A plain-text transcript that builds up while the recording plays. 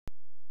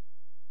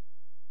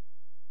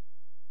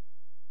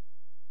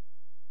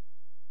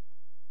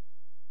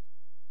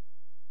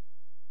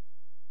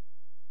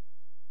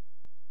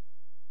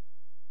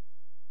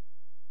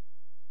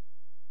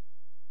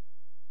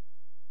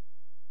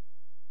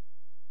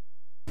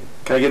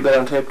Can I get that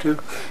on tape too?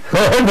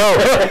 No.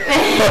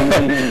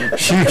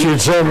 Shoot you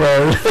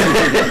somewhere.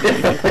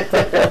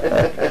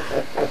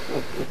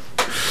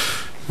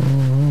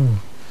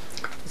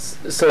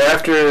 So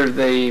after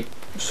they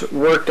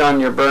worked on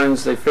your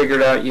burns, they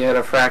figured out you had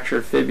a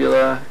fractured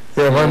fibula.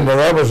 Yeah, well,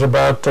 that was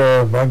about,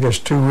 I guess,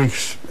 2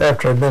 weeks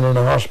after I'd been in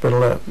the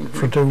hospital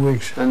for 2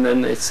 weeks. And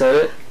then they set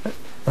it?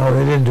 No,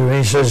 they didn't do it.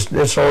 He says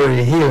it's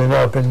already healing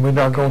up and we're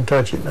not going to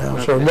touch it now.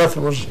 Okay. So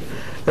nothing was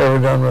ever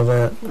done with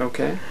that.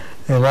 Okay.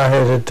 And I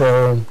had it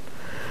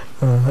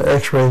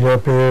x-rayed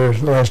up here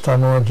last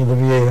time I went to the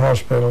VA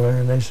hospital there,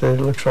 and they said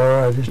it looks all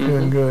right, it's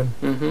doing good.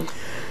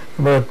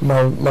 But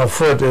my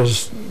foot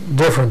is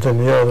different than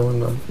the other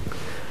one.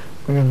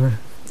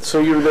 So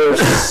you were there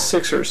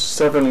 6 or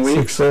 7 weeks?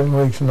 6, 7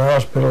 weeks in the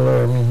hospital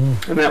there. And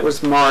that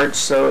was March,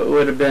 so it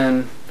would have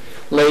been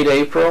late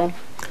April?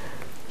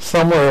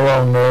 Somewhere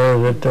along there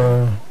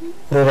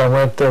that I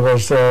went,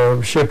 was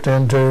shipped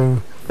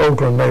into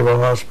Oakland Naval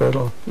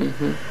Hospital.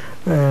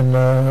 And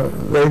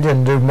they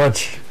didn't do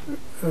much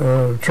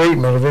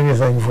treatment of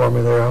anything for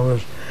me there. I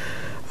was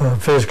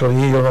physically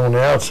healed on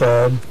the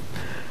outside,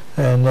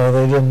 and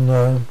they didn't.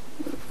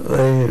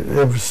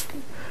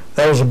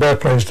 That was a bad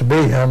place to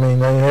be. I mean,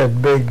 they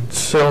had big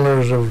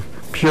cylinders of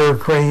pure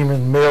cream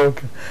and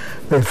milk.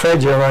 They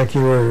fed you like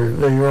you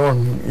were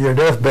on your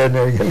deathbed,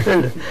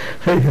 and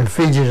they can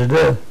feed you to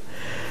death.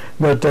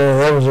 But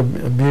that was a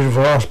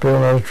beautiful hospital,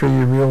 and I was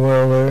treated real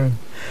well there.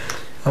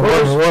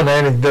 One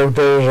anecdote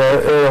there is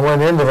I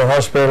went into the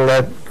hospital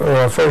when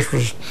I first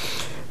was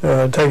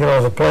taken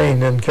off the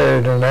plane and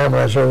carried in an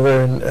ambulance over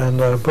there and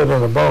put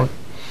in a bunk.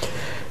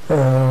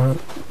 I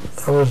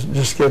was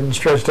just getting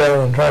stretched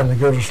out and trying to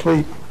go to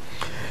sleep.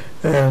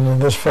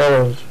 And this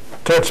fellow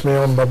touched me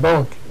on my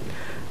bunk.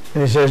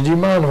 And he says, "Do you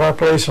mind if I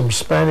play some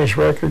Spanish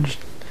records?"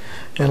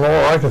 And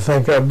all I could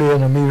think of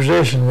being a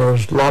musician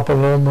was La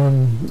Paloma,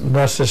 and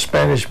that's the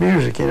Spanish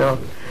music, you know.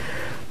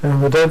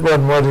 But that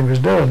wasn't what he was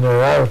doing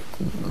there. I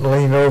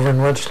leaned over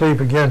and went to sleep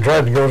again,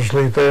 tried to go to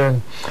sleep there,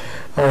 and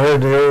I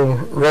heard the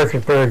old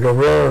record player go,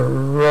 "Ruh,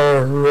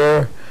 ruh,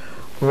 ruh,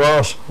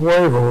 Los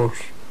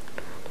Huevos,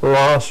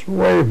 Los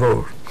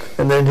Huevos."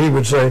 And then he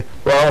would say,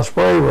 "Los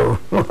Huevos,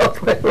 Los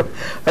Huevos."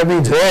 That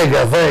means egg,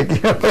 I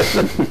think.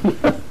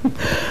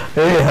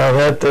 Anyhow,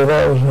 that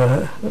was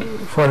a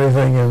funny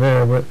thing in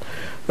there. But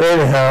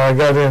anyhow, I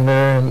got in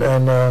there,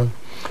 and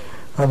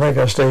I think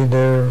I stayed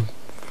there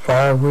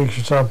 5 weeks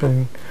or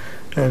something.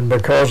 And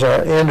because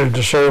I entered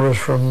the service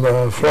from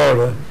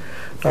Florida,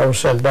 I was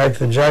sent back to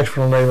the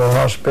Jacksonville Naval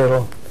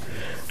Hospital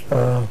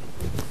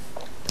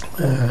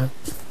to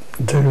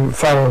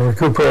final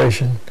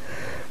recuperation,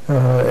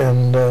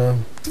 and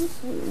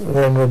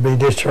then would be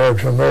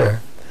discharged from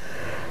there.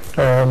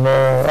 And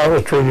I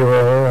was treated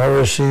well. I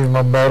received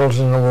my medals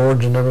and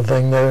awards and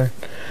everything there.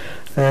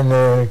 And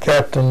the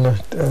captain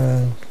of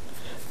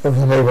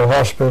the Naval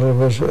Hospital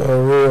was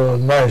a real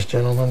nice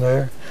gentleman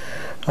there.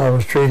 I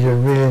was treated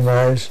really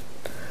nice.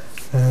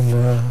 And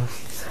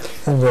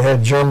they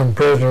had German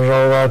prisoners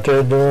all out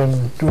there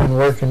doing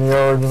work in the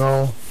yard and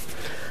all.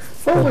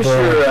 What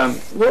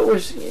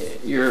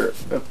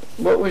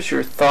was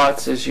your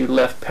thoughts as you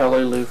left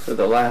Peleliu for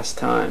the last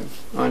time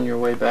on your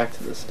way back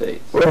to the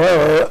States?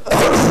 Well,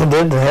 I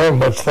didn't have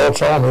much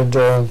thoughts on it.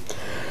 I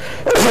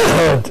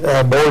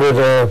boarded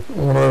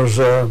one of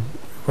those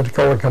what they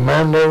call a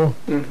commando.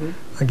 I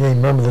can't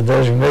remember the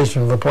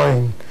designation of the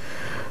plane.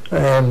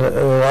 And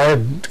I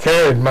had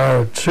carried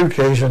my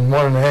suitcase in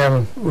one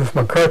hand with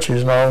my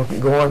crutches and all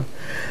going,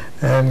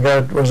 and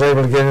was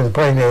able to get in the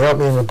plane. They helped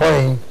me in the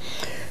plane.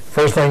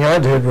 First thing I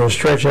did was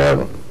stretch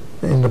out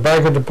in the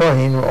back of the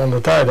plane on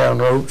the tie-down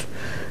ropes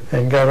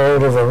and got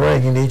hold of a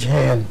ring in each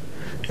hand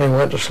and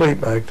went to sleep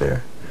back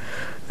there.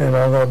 And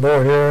I thought,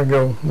 boy, here I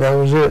go. That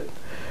was it.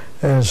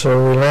 And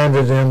so we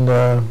landed in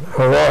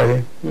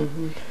Hawaii.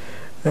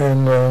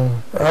 And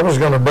I was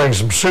going to bring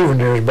some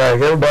souvenirs back.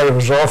 Everybody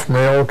was offering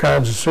me all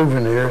kinds of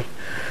souvenirs,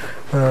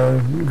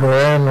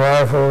 Garand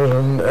rifles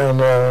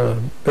and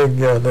big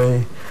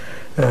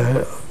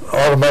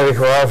automatic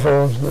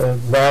rifles,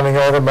 Browning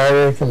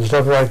automatic and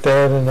stuff like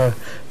that, and a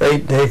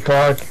 8-day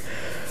clock.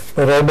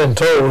 But I've been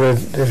told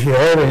that if you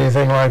have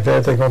anything like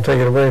that, they're going to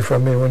take it away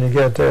from you when you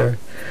get there.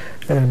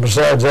 And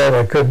besides that,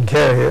 I couldn't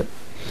carry it.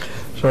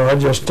 So I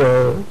just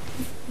do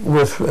all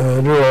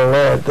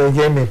that. They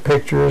gave me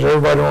pictures.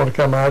 Everybody wanted to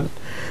come out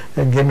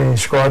and give me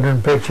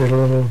squadron pictures,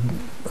 little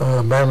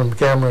Bantam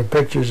camera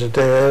pictures that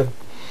they had,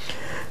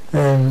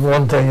 and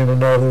one thing and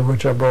another,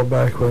 which I brought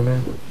back with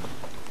me.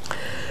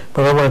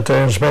 But I went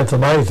there and spent the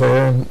night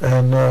there and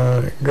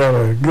got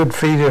a good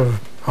feed of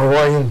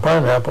Hawaiian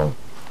pineapple,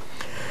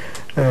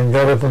 and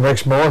got up the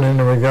next morning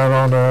and we got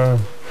on a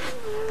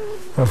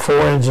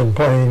 4-engine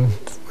plane.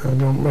 I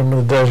don't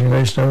remember the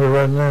designation of it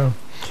right now.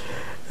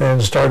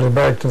 And started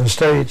back to the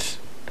States.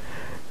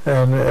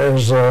 And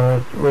as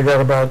we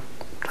got about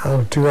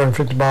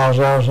 250 miles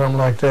out, something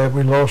like that,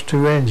 we lost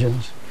 2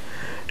 engines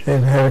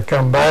and had to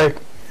come back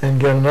and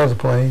get another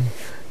plane,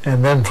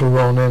 and then flew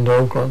on into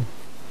Oakland.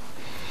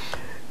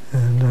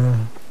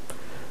 And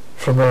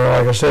from there,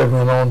 like I said,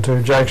 went on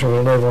to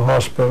Jacksonville Naval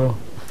Hospital.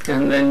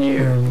 And then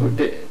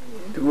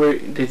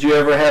did you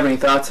ever have any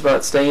thoughts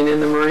about staying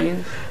in the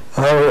Marines?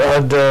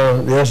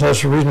 Yes,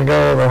 that's the reason I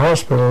got out of the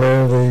hospital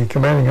there. The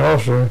commanding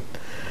officer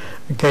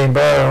came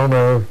by on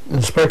an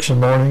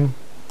inspection morning,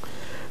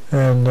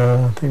 and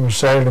I think it was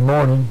Saturday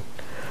morning,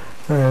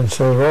 and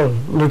said, "Well,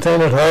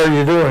 Lieutenant, how are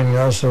you doing?"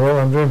 I said, "Well,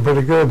 I'm doing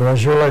pretty good, but I'd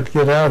sure like to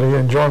get out of here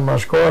and join my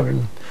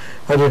squadron."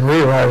 I didn't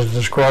realize that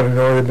the squadron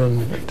had already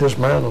been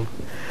dismantled.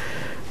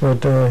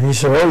 But he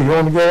said, "Oh, you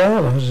want to get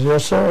out?" I said,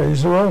 "Yes, sir." He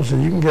said, "Well,"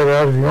 you can get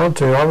out if you want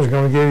to. I was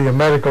going to give you a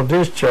medical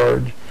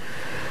discharge.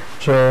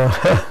 So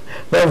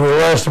that was the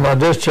last of my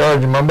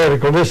discharge and my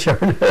medical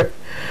discharge.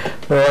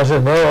 So I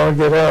said, "No, I'll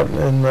get out."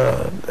 And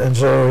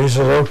so he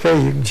said, "Okay,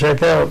 you can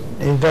check out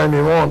anytime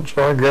you want."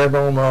 So I grabbed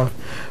all my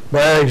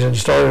bags and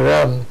started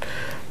out.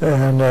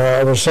 And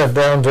I was sent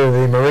down to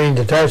the Marine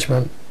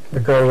detachment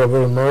because I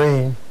was a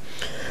Marine.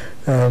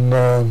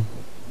 And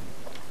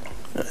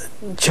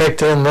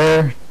checked in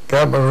there,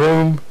 got my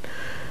room,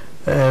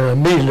 and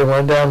immediately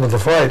went down to the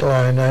flight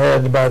line. I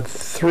had about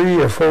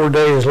 3 or 4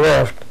 days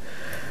left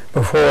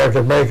before I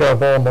could make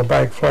up all my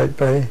back flight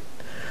pay.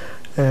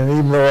 And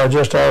even though I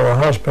just out of the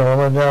hospital, I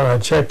went down, I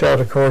checked out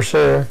of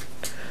Corsair.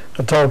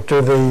 I talked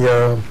to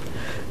the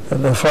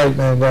flight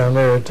man down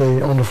there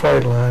on the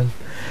flight line.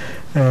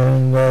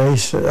 And he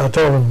said, I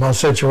told him my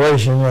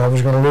situation. I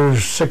was going to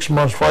lose 6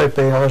 months flight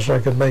pay unless I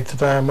could make the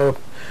time up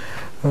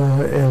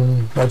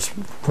in that's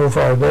 4 or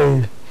 5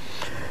 days.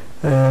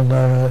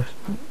 And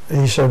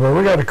he said, "Well,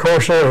 we got a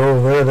Corsair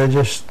over there. They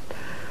just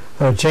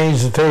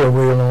changed the tail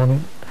wheel on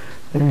it.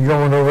 If you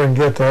go over and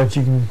get that,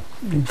 you can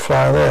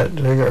fly that."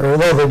 Or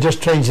no, they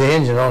just changed the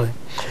engine on it.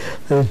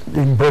 You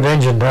can put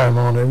engine time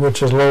on it,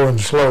 which is low and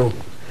slow.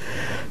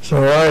 So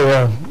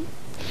I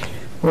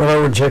went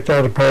over and checked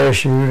out a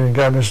parachute and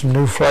got me some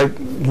new flight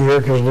gear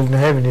because I didn't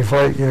have any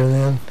flight gear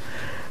then.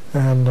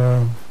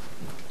 And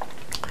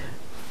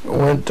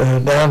went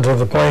down to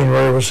the plane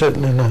where it was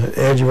sitting in the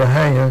edge of a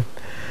hangar.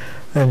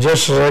 And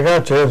just as I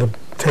got there, the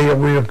tail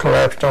wheel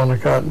collapsed on the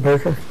cotton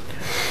picker.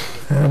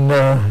 And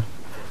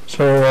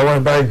so I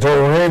went back and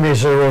told him. He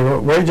said,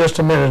 "Well, wait just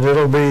a minute,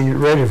 it'll be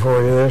ready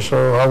for you there."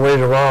 So I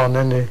waited a while, and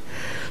then they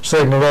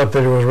signaled up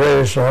that it was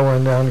ready. So I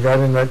went down and got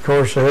in that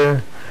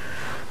Corsair.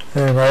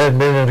 And I hadn't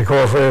been in the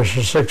Corsair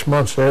for 6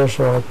 months there,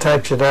 so I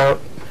taxied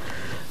out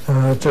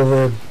to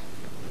the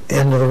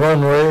end of the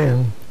runway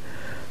and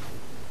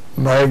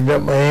magged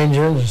up my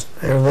engines.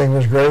 Everything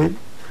was great.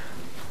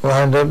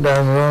 Lined up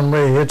down the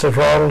runway, hit the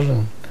throttles,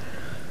 and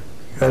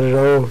got it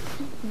all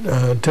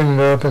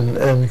tuned up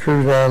and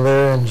cruised down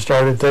there and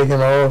started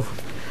taking off,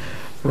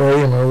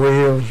 raising my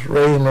wheels,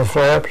 raising my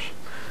flaps,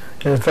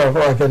 and it felt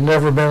like I'd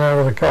never been out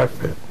of the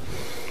cockpit.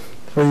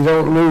 So you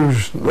don't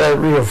lose that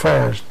real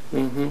fast.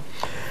 Mm-hmm.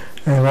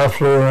 And I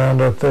flew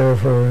around up there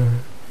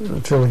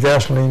until the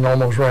gasoline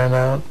almost ran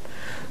out,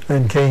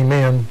 and came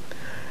in.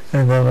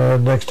 And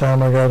then next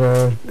time I got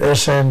a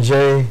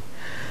SNJ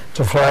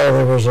to fly.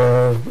 There was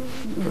a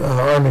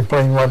Army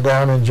plane went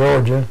down in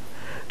Georgia,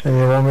 and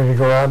they wanted me to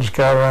go out and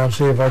scout around and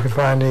see if I could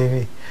find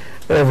any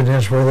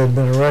evidence where there'd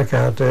been a wreck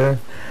out there.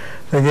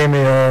 They gave me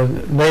a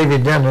Navy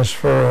dentist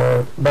for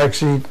a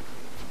backseat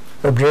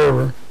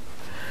observer,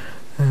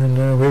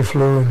 and we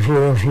flew and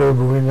flew and flew,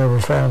 but we never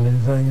found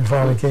anything. And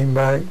finally came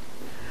back,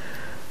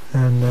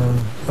 and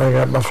I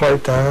got my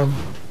flight time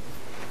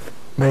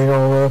made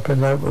all up,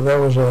 and that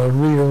was a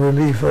real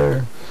relief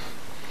there.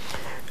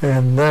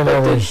 And then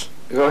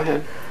Go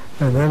ahead.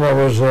 And then I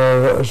was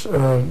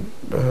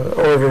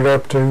ordered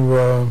up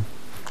to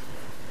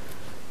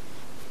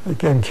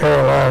again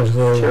Caroline's,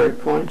 the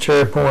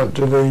Cherry Point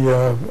to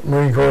the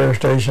Marine Corps Air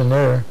Station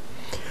there,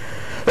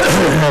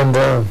 and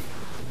I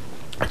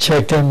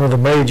checked in with the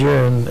major,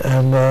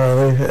 and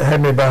they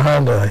had me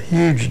behind a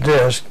huge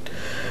desk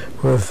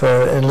with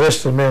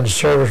enlisted men's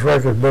service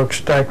record books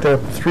stacked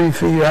up 3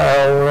 feet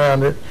high all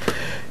around it,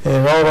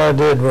 and all I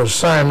did was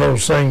sign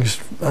those things,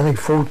 I think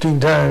 14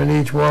 times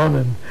in each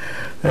one,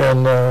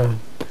 and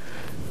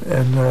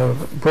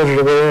put it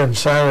away and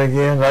sign it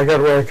again. I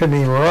got where I couldn't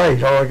even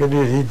write. All I could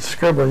do is he'd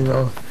scribble, you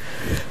know.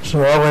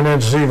 So I went in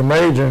to see the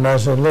major, and I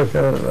said, "Look,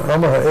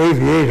 I'm an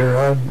aviator.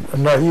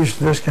 I'm not used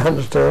to this kind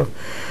of stuff,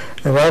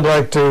 and I'd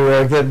like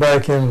to get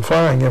back in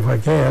flying if I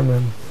can,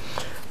 and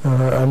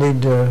I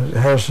need to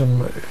have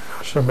some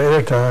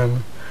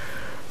airtime."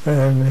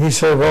 And he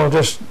said, "Well,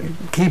 just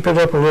keep it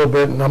up a little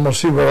bit, and I'm going to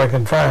see what I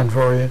can find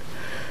for you."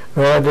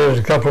 Well, I did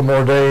a couple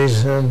more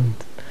days and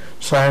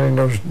signing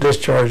those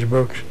discharge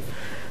books,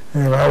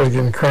 and I was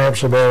getting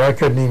cramps so bad I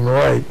couldn't even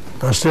write.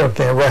 I still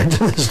can't write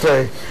to this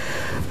day.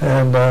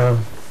 And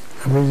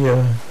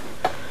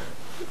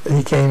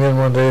he came in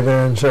one day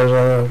there and says,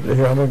 "I'm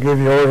going to give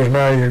you orders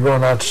now. You're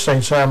going out to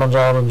St. Simon's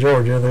Island,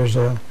 Georgia. There's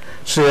a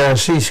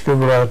CIC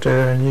school out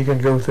there, and you can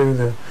go through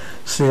the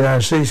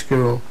CIC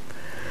school."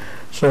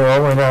 So I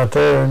went out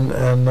there,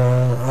 and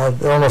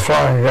the only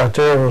flying I got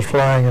there was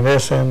flying an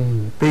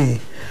SNB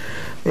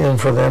in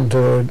for them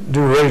to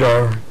do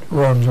radar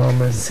runs on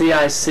me.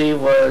 CIC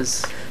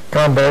was?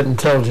 Combat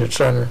Intelligence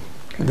Center.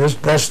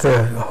 that's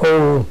the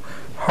whole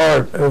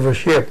heart of a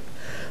ship,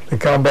 the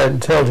combat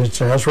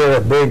intelligence, and that's where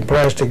that big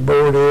plastic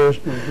board is,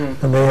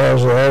 and they have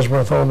the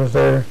azimuth on it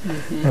there,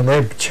 and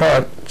they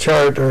chart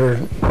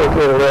or put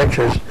little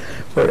extras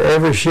for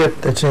every ship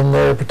that's in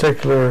their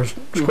particular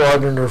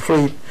squadron or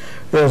fleet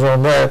is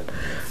on that,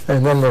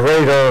 and then the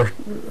radar,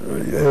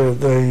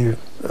 the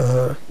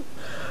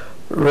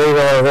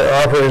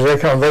operators,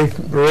 they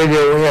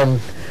radio in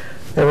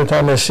every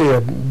time they see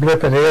a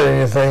blip in the air or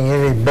anything,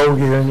 any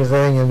bogey or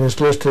anything, and it's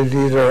listed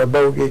either a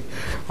bogey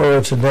or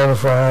it's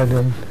identified.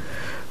 And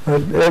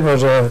it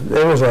was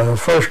a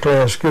first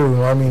class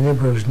school. I mean,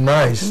 it was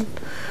nice.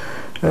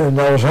 And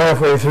I was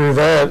halfway through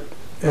that,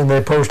 and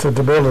they posted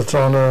the billets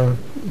on a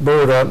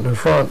board out in the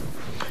front.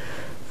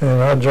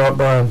 And I dropped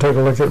by and took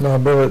a look at my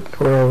billet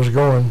where I was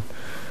going,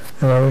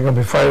 and I was going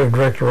to be fighter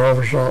director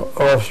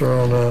officer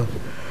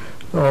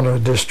on a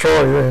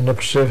destroyer in the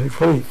Pacific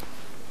Fleet.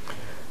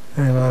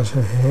 And I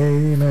said,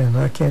 hey, man,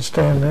 I can't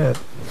stand that.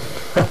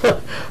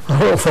 I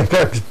don't think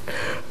I could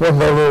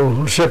run a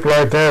little ship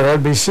like that.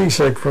 I'd be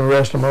seasick for the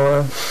rest of my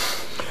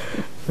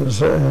life. And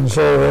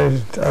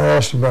so I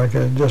asked them if I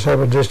could just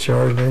have a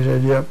discharge. They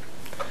said, yep.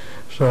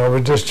 So I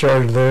was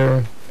discharged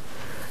there,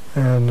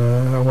 and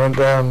I went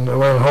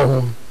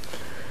home,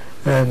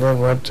 and then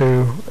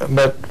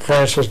met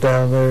Francis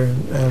down there.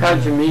 And,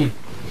 how'd you meet?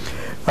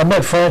 I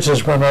met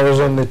Francis when I was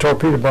in the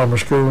torpedo bomber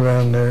school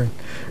down there.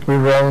 We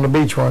were out on the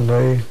beach one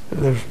day.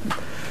 There's,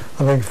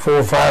 I think, 4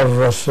 or 5 of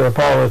us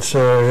pilots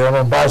got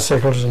on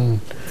bicycles and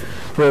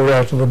rode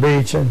out to the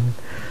beach, and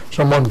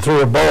someone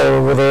threw a ball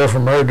over there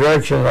from her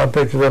direction, and I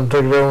picked it up and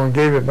took it over and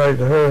gave it back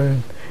to her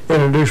and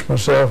introduced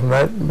myself, and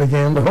that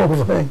began the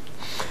whole thing.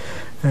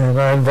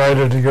 And I invited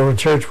her to go to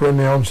church with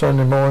me on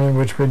Sunday morning,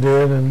 which we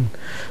did, and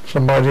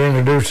somebody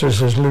introduced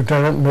us as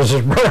Lieutenant and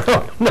Mrs.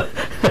 Brown.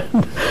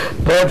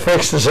 That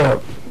fixed us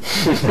up.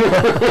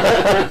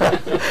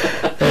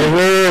 And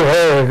we've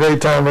had a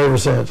great time ever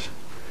since.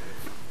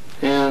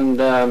 And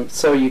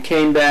so you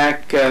came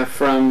back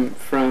from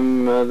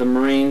the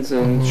Marines,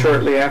 and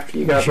shortly after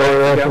you got back,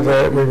 shortly after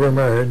that, we were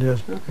married.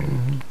 Yes. Okay.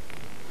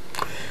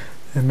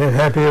 And been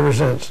happy ever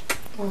since.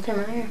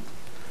 Walter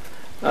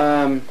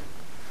Meyer.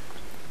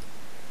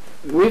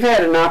 We've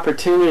had an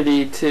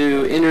opportunity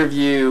to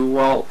interview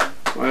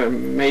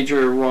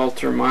Major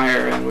Walter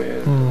Meyer,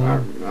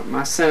 and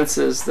my sense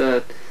is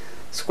that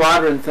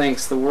Squadron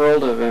thinks the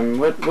world of him.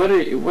 What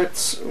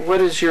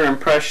is your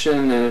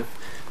impression of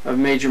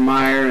Major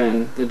Meyer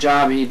and the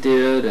job he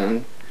did,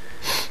 and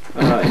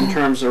in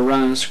terms of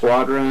running a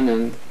squadron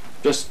and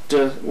just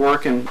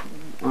working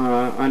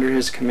under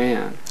his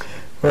command?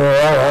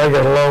 Well, I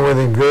got along with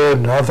him good,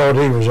 and I thought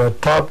he was a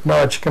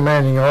top-notch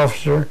commanding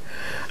officer.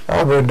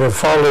 I would have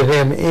followed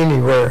him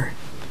anywhere.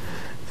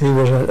 He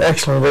was an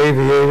excellent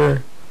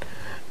aviator,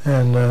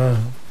 and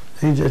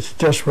he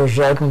just was,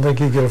 I don't think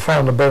he could have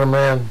found a better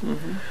man.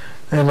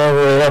 And they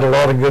really had a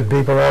lot of good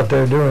people out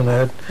there doing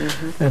that,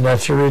 and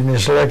that's the reason he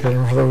selected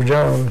him for those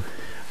jobs.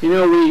 You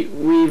know,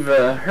 we've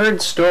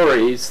heard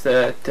stories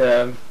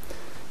that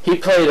he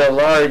played a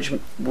large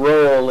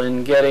role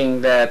in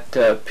getting that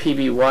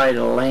PBY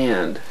to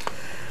land.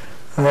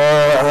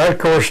 I, of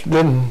course,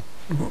 didn't.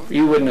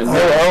 You wouldn't have known.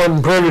 I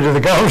wasn't privy to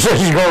the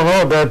conversations going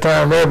on at that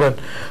time there, but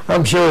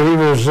I'm sure he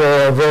was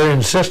very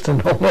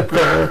insistent on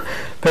it,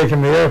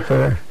 picking me up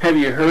there. Have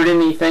you heard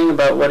anything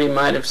about what he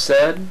might have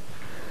said?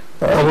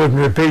 I wouldn't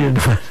repeat it.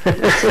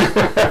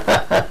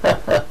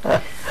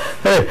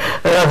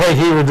 I think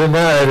he would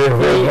deny it.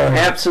 He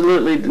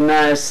absolutely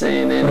denies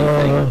saying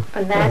anything.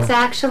 And that's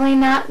actually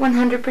not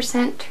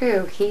 100%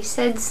 true. He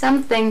said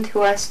something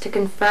to us to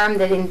confirm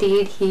that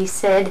indeed he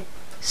said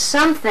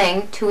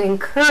something to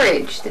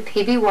encourage the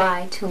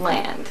PBY to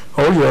land.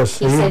 Oh, yes.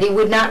 He said he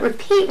would not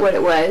repeat what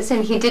it was,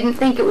 and he didn't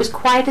think it was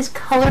quite as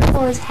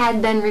colorful as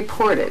had been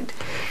reported.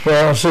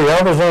 Well, see,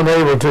 I was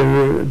unable to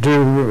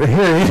hear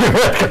any of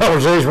that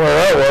conversation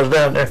where I was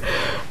down there,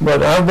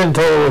 but I've been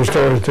told those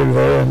stories too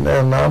there,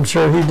 and I'm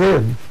sure he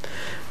did.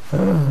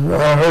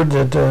 I heard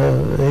that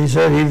he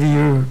said either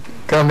you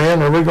come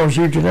in or we're going to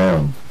shoot you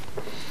down.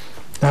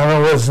 I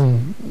don't know if it was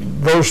in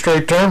those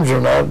straight terms or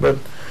not, but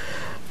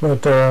he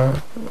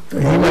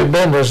meant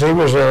business. He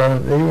was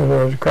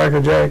a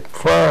crackerjack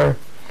flyer,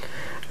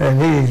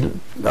 and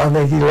I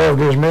think he loved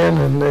his men,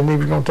 and he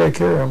was going to take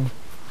care of them.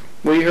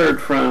 We heard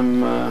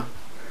from a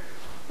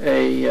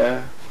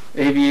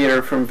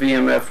aviator from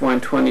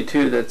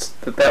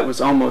VMF-122 that was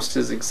almost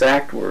his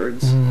exact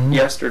words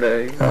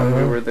yesterday when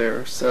we were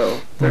there.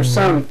 So there's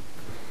some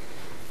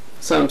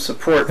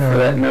support for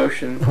that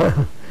notion.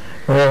 Well,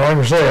 like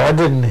I say, I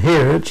didn't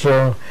hear it,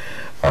 so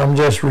I'm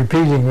just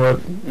repeating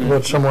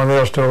what someone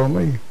else told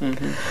me.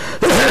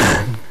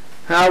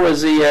 How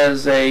was he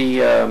as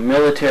a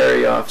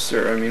military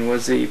officer? I mean,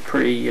 was he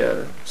pretty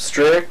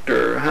strict,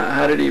 or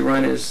how did he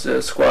run his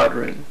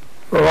squadron?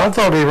 Well, I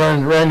thought he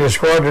ran his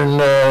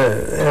squadron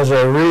as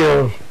a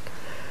real,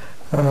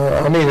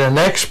 an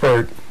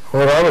expert,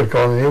 what I would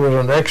call him. He was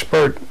an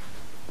expert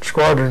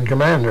squadron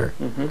commander.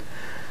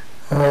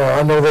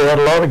 I know they had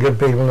a lot of good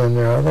people in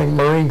there. I think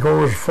Marine Corps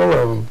was full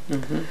of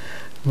them.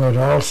 But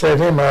I'll set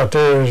him out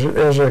there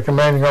as a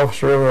commanding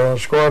officer of a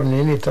squadron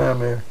anytime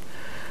there.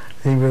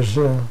 He was,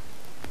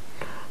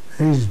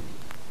 he's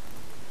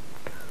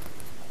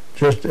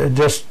just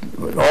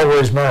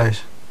always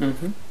nice.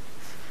 Mm-hmm.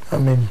 I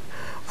mean,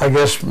 I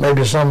guess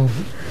maybe some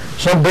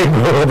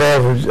people would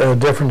have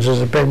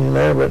differences of opinion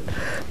there, but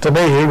to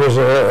me he was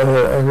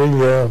a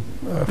really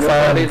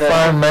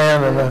fine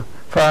man and a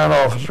fine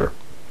officer.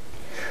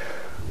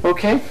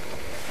 Okay.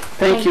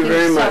 Thank you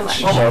very so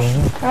much.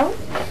 Oh.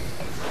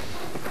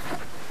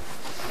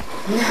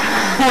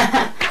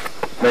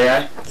 May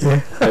I? Yeah.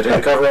 Can I take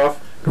the cover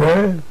off? Go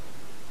ahead.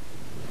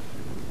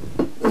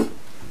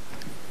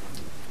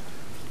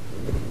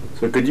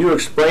 So could you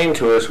explain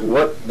to us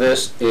what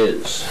this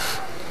is?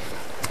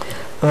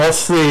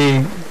 That's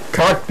the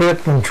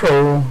cockpit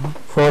control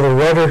for the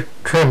rudder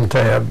trim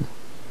tab,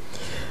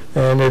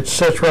 and it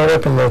sits right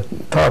up in the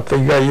top.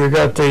 You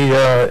got the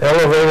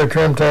elevator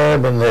trim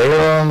tab and the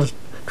ailerons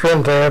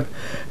trim tab,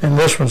 and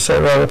this one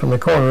set right up in the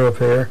corner up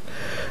here.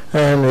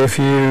 And if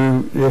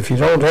you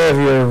don't have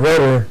your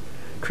rudder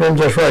trimmed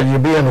just right, you'll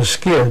be in a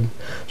skid.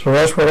 So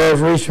that's what I was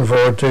reaching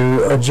for,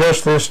 to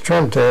adjust this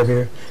trim tab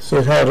here.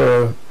 It had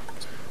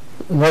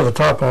another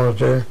top on it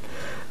there,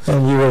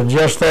 and you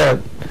adjust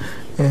that,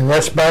 and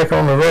that's back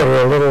on the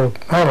rudder, a little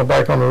panel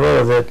back on the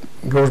rudder that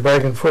goes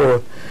back and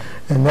forth,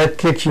 and that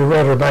kicks your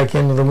rudder back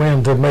into the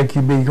wind to make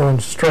you be going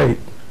straight.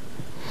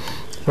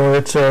 So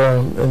it's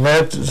and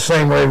that's the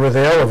same way with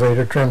the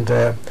elevator trim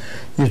tab.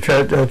 You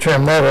try to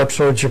trim that up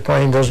so that your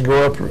plane doesn't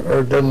go up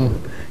or doesn't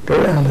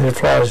go down, it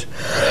flies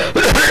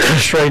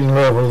straight and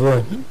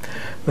level.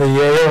 The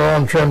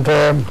aileron trim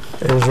tab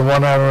is the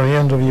one out on the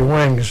end of your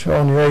wings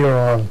on your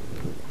aileron,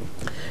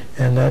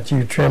 and that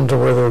you trim to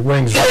where the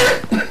wings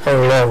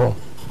are level.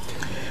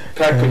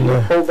 Pat, can you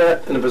hold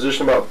that in a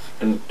position about,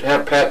 and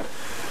have Pat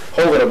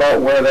hold it about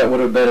where that would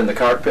have been in the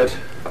cockpit,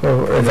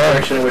 So in the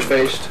direction it was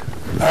faced?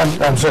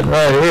 I'm sitting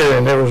right here,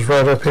 and it was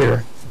right up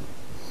here.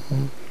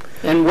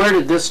 And where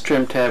did this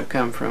trim tab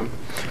come from?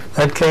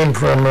 That came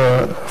from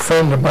a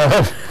friend of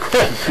mine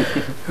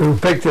who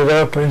picked it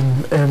up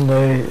on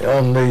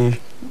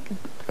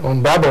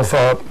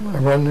Babblethorpe.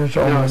 No, it's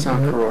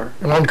on Karor.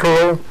 On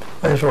Karor?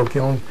 That's okay.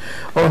 On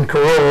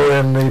Karor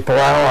in the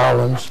Palau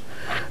Islands.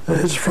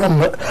 It's from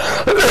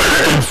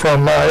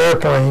my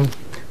airplane,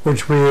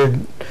 which we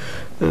had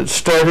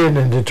studied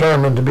and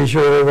determined to be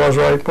sure it was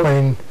the right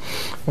plane.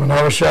 When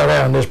I was shot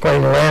out, this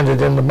plane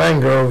landed in the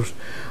mangroves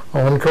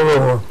on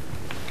Karor.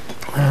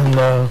 And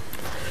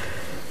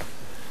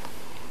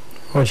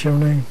what's your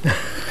name?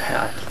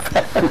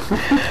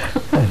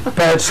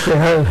 Pat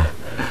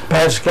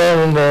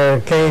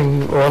Scanlon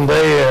came one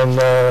day and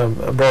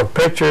brought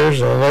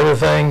pictures and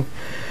everything,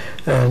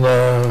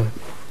 and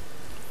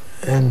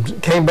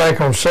came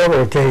back on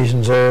several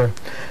occasions there.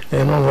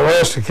 And on the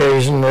last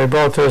occasion, they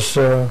brought this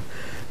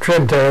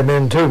trim tab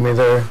in to me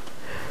there,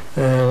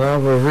 and I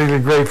was really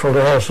grateful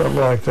to have something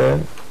like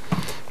that.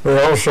 They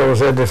also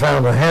said they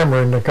found a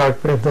hammer in the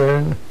cockpit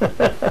there.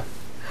 But,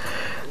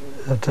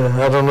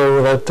 I don't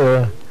know that.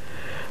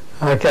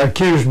 I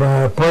accused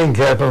my plane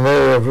captain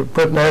there of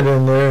putting that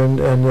in there,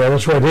 and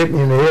that's what hit me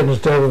in the head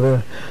instead of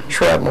the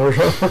shrapnel or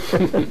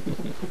something.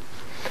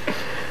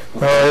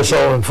 It's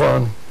all in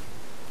fun.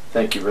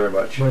 Thank you very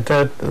much. But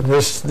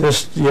this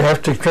you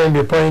have to trim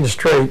your plane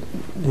straight.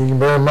 You can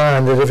bear in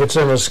mind that if it's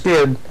in a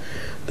skid,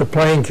 the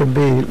plane can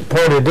be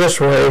pointed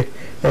this way,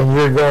 and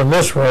you're going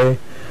this way,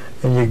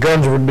 and your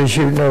guns would be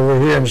shooting over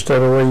here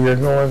instead of where you're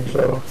going.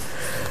 So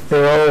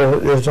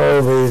it's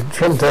all the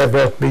trim tab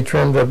has to be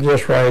trimmed up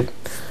just right,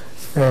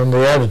 and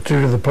the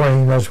attitude of the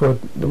plane, that's what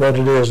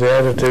it is, the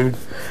attitude,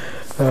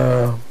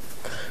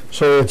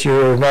 so that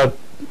you're not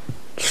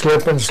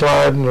slipping,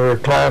 sliding, or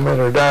climbing,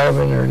 or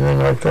diving, or anything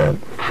like that.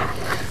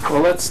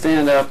 Well, let's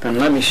stand up and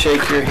let me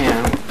shake your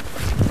hand,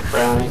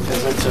 Brownie,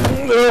 because it's a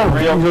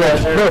real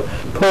pleasure.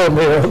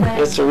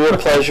 It's a real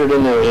pleasure to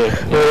know you.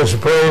 Well, it's a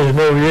pleasure to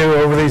know you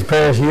over these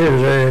past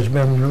years. It's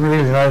been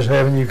really nice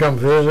having you come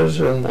visit us,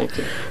 and Thank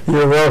you.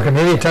 You're welcome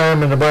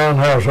anytime in the Brown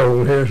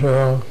household here.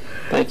 So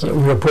Thank you.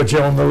 we'll put you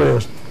on the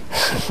list.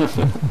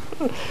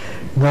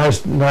 Nice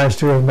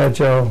to have met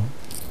y'all.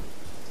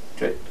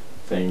 Okay,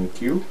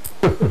 thank you.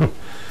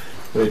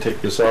 Let me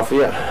take this off,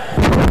 yeah.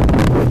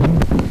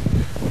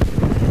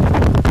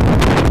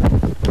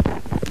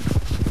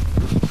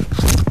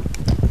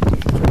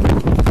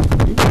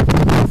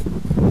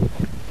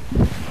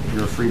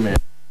 You're a free man.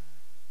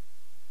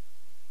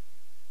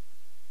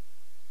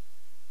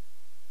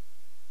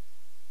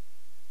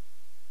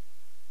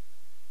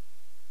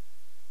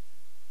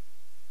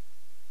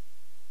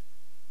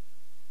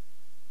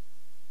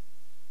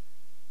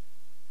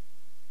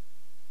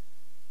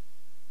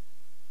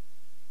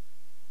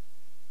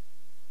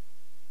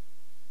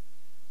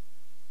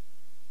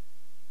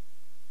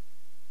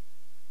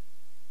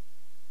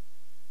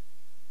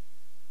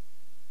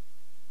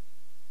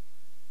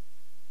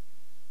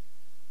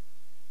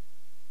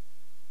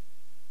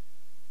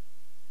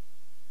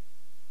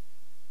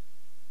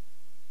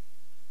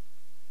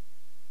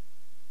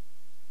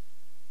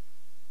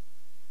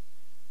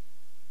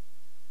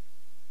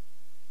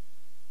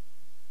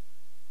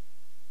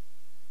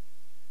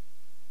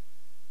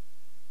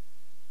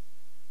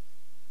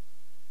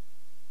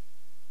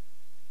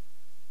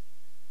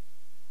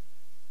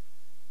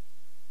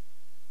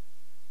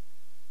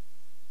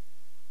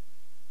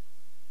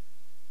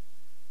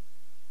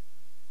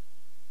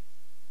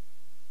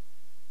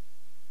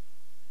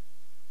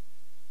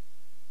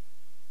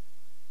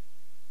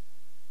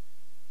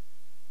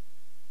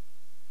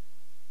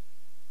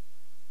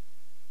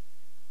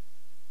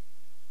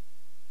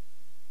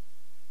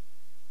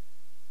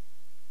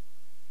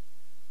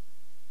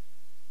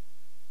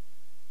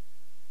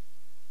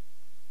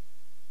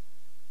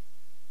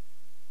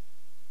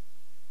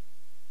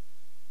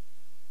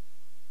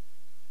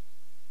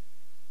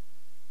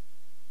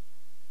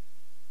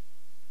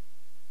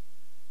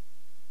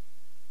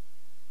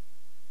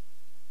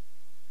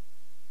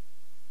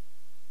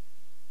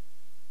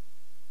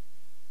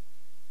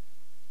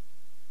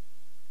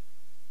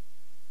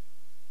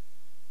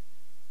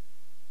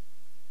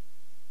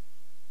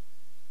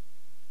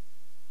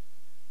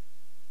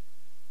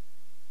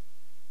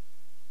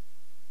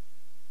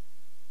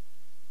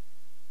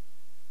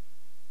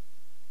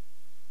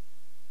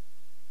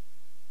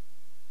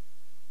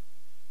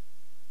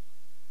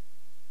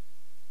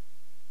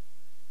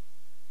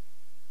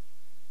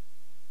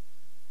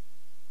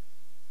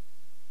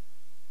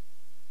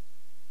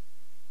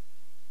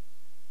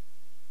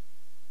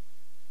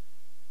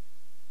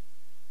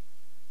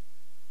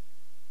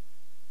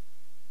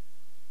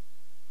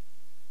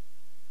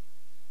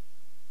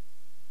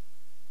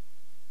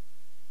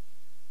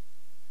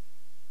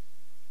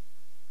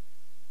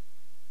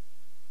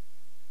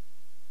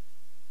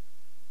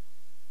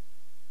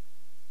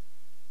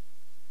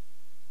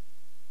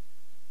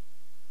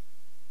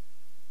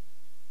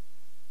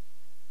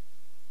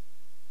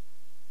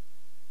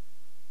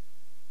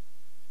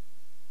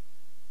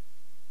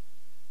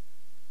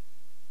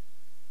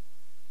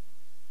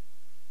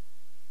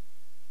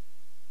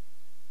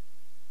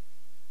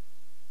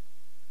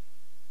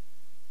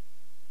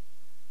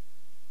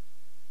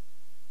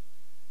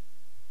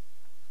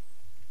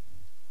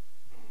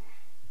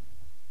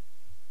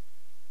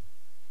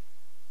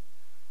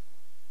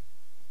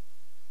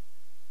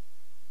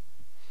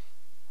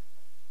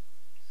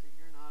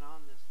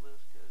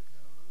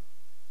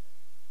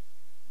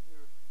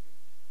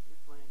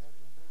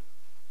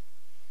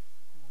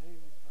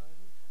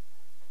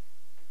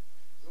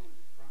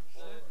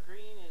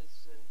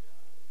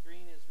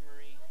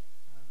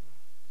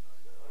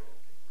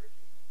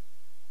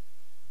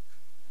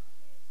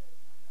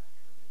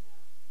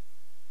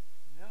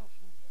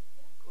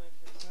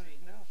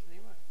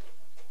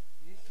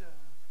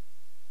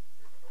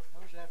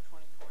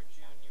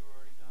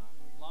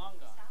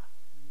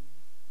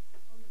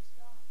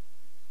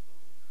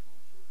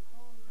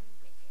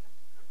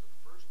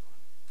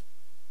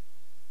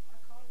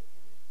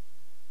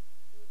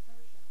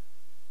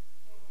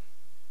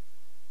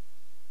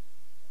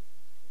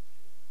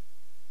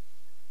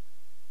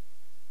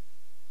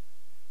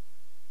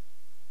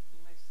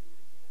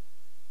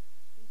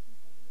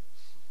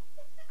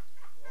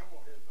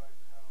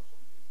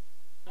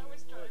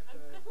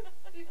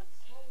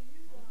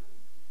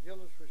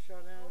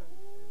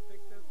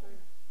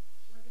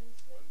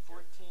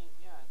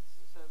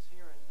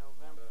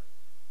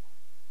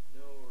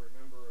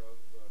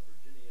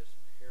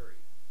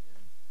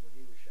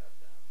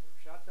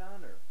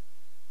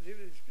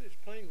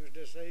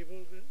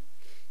 disabled,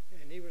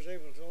 and he was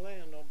able to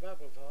land on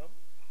Babbletop.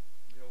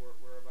 You know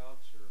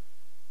whereabouts or?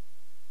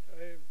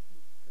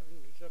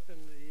 It's up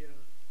in the.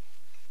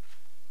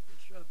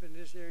 It's up in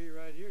this area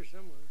right here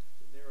somewhere.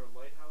 Near a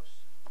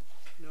lighthouse?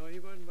 No, he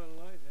wasn't by the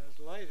lighthouse.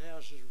 The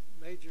lighthouse is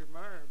Major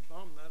Meyer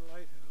bombed that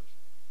lighthouse.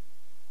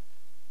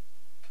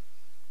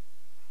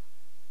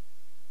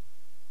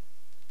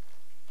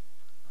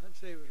 I'd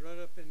say it was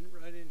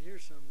right in here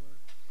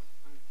somewhere.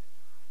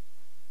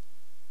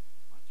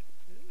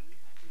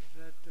 Is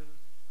that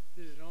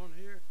is it on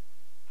here?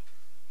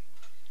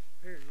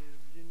 Here it is,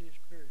 Virginia's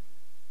Period.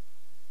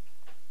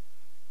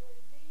 Would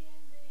it be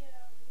in the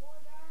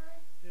war diary?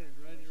 Yeah,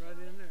 right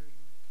in there.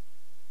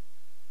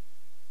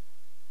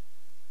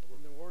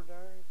 In the war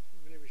diary,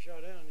 when he was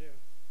shot down, yeah.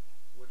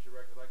 What's your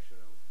recollection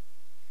of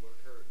what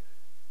occurred?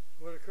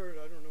 What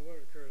occurred? I don't know what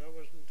occurred. I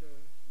wasn't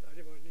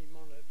even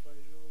on that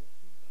place.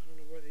 I don't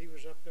know whether he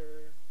was up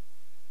there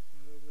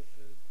with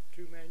the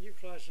two-man. You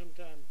fly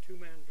sometime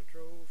two-man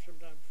patrol,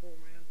 sometime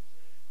four-man,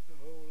 the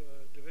whole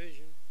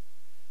division,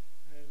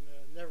 and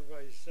never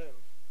by yourself.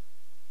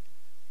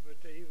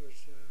 But he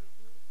was.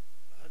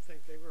 I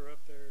think they were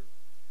up there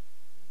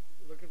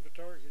looking for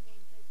targets.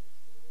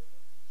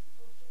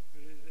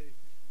 But they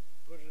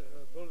put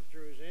a bullet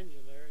through his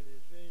engine there, and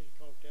his engine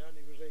conked out, and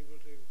he was able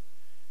to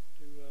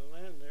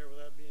land there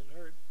without being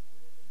hurt.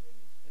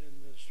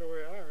 And the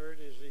story I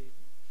heard is he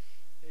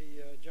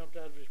jumped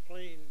out of his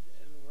plane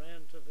and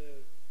ran to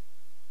the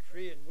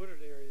tree and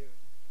wooded area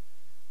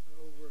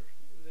over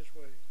this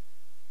way.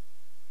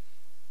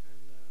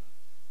 And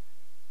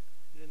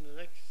then the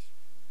next,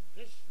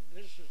 this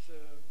is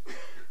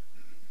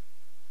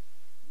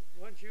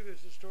once you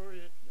there's a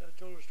story I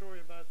told a story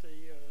about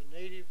the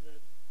native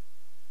that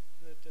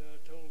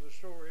told the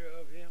story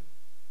of him.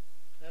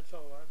 That's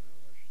all I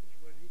know is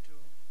what he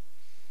told.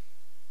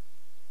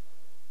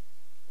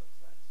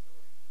 What's that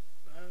story?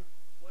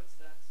 What's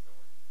that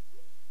story?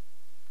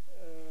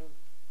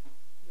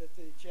 That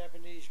the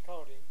Japanese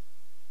caught him,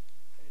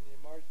 and they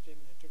marched him.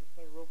 They took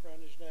a rope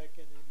around his neck,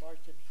 and they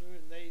marched him through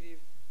the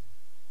native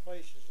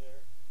places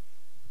there,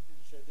 and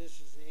said,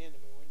 "This is the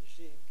enemy. When you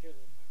see him, kill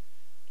him."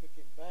 Took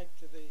him back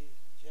to the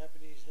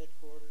Japanese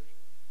headquarters,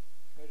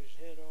 cut his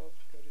head off,